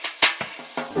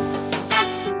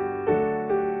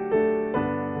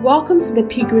Welcome to the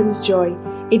Pilgrim's Joy,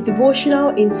 a devotional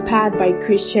inspired by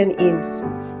Christian hymns.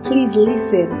 Please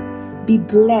listen, be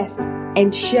blessed,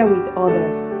 and share with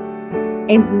others.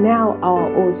 And now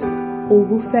our host,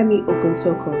 Olufemi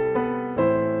Oguntoko.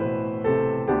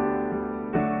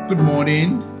 Good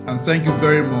morning, and thank you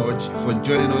very much for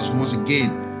joining us once again.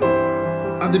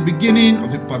 At the beginning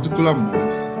of a particular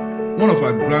month, one of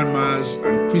our grandmas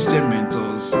and Christian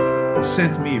mentors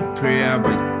sent me a prayer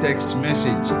by text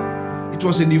message. It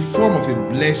was in the form of a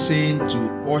blessing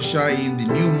to usher in the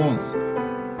new month.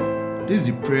 This is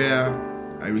the prayer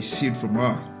I received from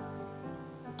her.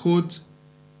 Quote,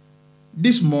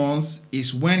 "This month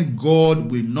is when God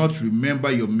will not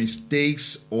remember your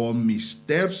mistakes or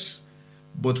missteps,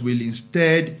 but will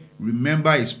instead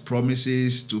remember His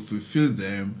promises to fulfill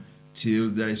them till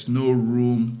there is no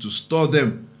room to store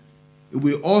them. It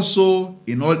will also,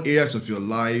 in all areas of your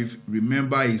life,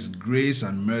 remember His grace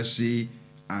and mercy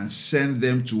and send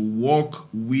them to walk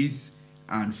with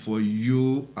and for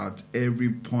you at every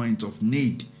point of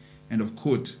need." End of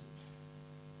quote.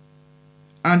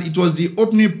 And it was the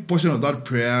opening portion of that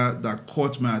prayer that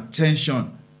caught my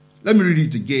attention. Let me read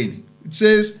it again. It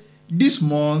says, "This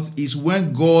month is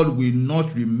when God will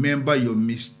not remember your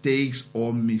mistakes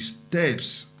or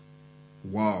missteps."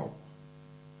 Wow.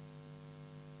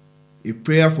 A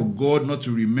prayer for God not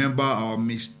to remember our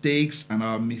mistakes and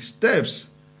our missteps.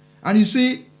 And you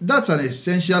see, that's an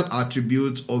essential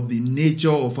attribute of the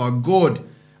nature of our God,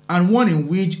 and one in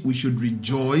which we should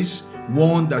rejoice,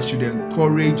 one that should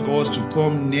encourage us to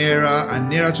come nearer and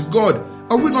nearer to God.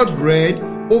 Have we not read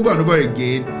over and over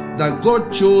again that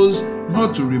God chose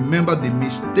not to remember the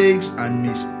mistakes and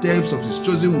missteps of His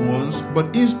chosen ones,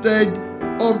 but instead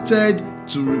opted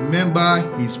to remember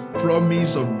His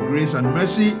promise of grace and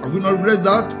mercy? Have we not read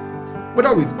that?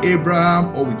 Whether with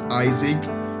Abraham or with Isaac,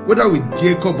 whether with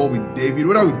Jacob or with David,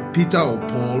 whether with Peter or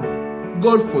Paul,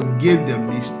 God forgave their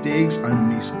mistakes and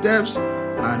missteps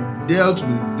and dealt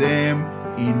with them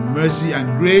in mercy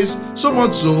and grace, so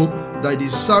much so that the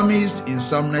psalmist in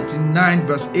Psalm 99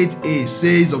 verse 8a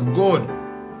says of God,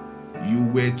 "You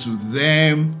were to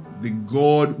them the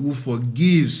God who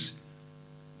forgives."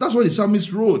 That's what the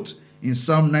psalmist wrote in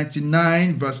Psalm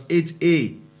 99 verse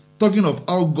 8a, talking of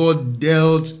how God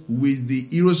dealt with the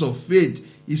heroes of faith.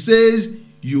 He says,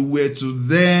 "You were to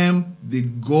them the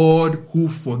God who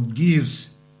forgives."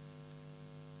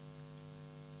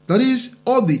 That is,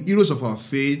 all the heroes of our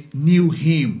faith knew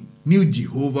Him, knew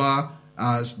Jehovah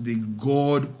as the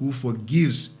God who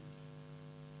forgives.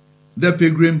 The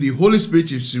pilgrim, the Holy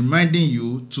Spirit is reminding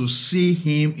you to see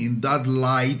Him in that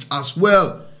light as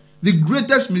well. The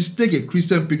greatest mistake a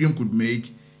Christian pilgrim could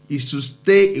make is to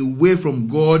stay away from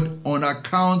God on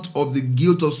account of the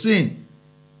guilt of sin.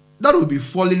 That would be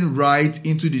falling right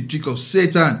into the trick of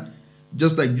Satan,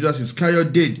 just like Judas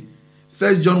Iscariot did.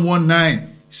 1 John 1:9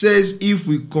 says, "If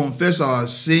we confess our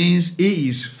sins, He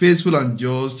is faithful and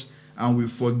just and will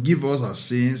forgive us our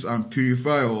sins and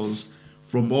purify us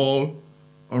from all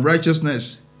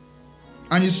unrighteousness."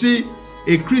 And you see,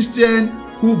 a Christian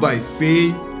who by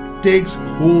faith takes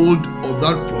hold of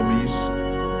that promise,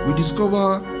 we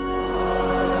discover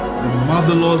the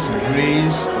marvelous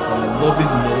grace of our loving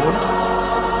Lord,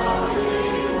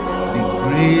 the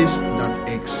grace that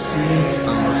exceeds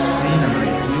our sin and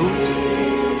our guilt,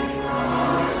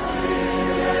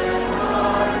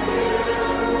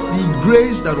 the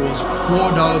grace that was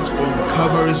poured out on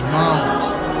Calvary's Mount,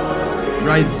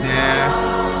 right there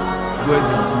where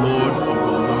the blood of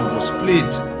the Lamb was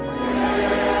split.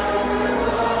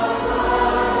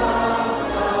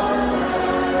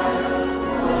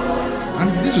 And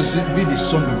this will be the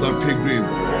song of that pilgrim.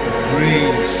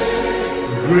 Grace,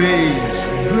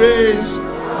 grace, grace,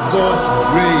 God's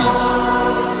grace.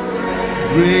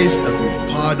 Grace that will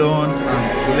pardon and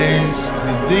cleanse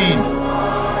within.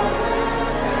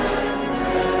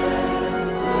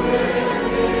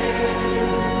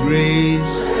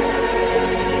 Grace,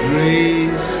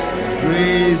 grace,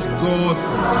 grace, God's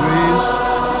grace,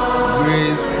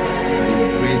 grace that is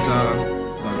greater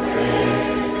than all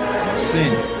our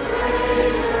sin.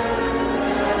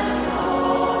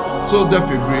 So, the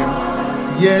pilgrim,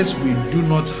 yes, we do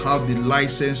not have the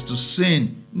license to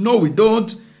sin. No, we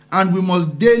don't. And we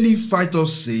must daily fight off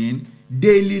sin,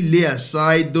 daily lay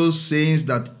aside those sins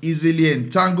that easily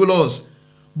entangle us.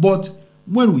 But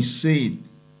when we sin,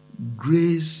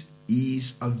 grace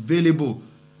is available.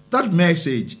 That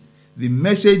message, the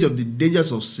message of the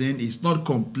dangers of sin, is not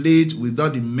complete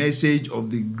without the message of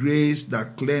the grace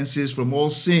that cleanses from all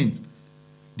sin.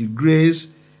 The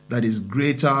grace that is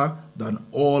greater than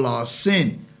all our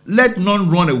sin. Let none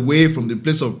run away from the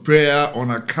place of prayer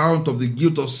on account of the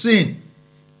guilt of sin.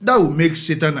 that will make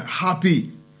Satan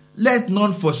happy. Let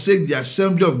none forsake the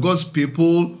assembly of God's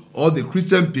people or the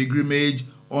Christian pilgrimage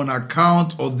on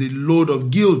account of the load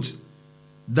of guilt.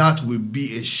 That will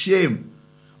be a shame.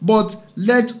 But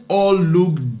let all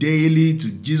look daily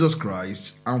to Jesus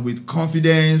Christ and with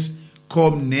confidence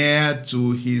come near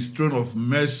to his throne of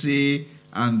mercy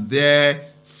and there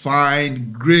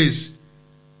find grace.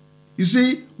 You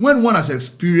see, when one has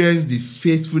experienced the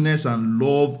faithfulness and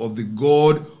love of the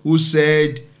God who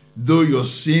said, though your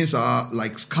sins are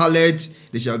like scarlet,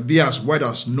 they shall be as white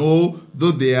as snow.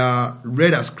 Though they are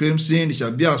red as crimson, they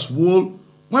shall be as wool.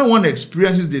 When one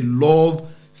experiences the love,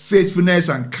 faithfulness,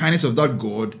 and kindness of that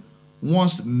God,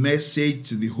 one's message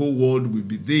to the whole world will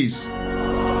be this: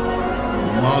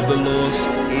 marvelous,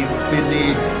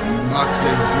 infinite,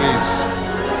 matchless grace.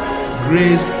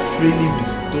 Grace freely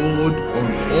bestowed on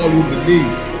all who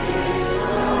believe.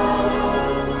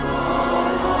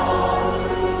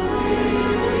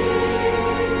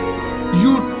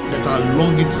 You that are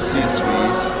longing to see his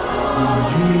face, will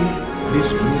you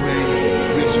this moment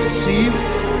of grace receive?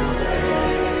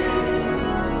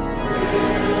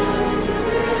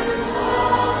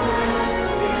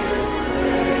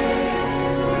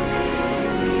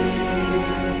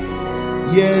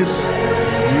 Yes,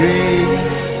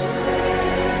 grace,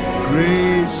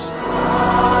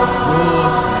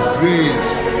 God's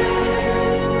grace.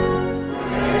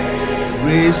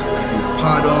 Grace that will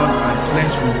pardon and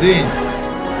cleanse within.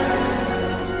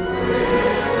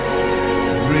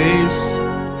 Grace,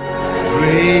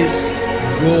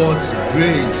 God's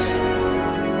grace.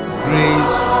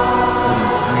 Grace that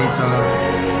is greater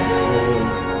than all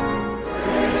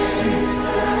can see.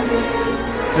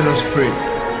 Let us pray.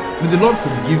 May the Lord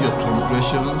forgive your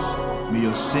transgressions. May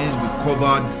your sins be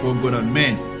covered before God and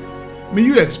men. May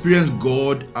you experience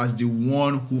God as the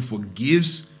one who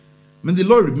forgives. May the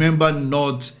Lord remember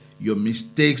not your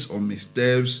mistakes or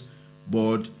missteps,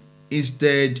 but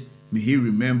instead may he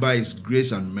remember his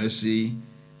grace and mercy,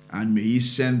 and may he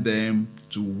send them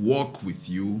to walk with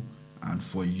you and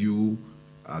for you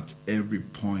at every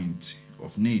point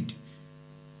of need.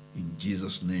 In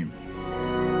Jesus' name.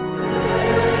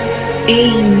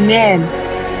 Amen.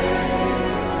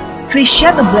 Please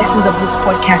share the blessings of this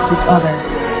podcast with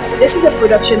others. This is a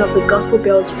production of the Gospel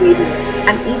Bells Radio,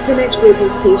 an internet radio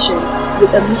station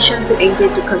with a mission to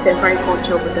engage the contemporary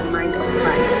culture with the mind of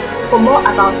Christ. For more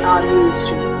about our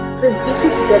ministry, please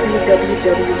visit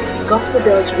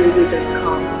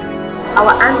www.gospelbellsradio.com.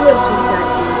 Our handle on Twitter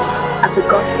is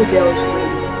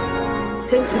 @thegospelbellsradio.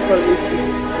 Thank you for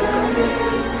listening. God bless.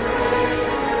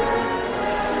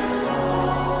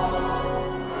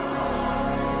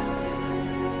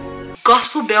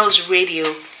 Gospel Bells Radio,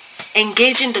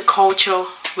 engaging the culture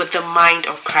with the mind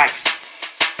of Christ.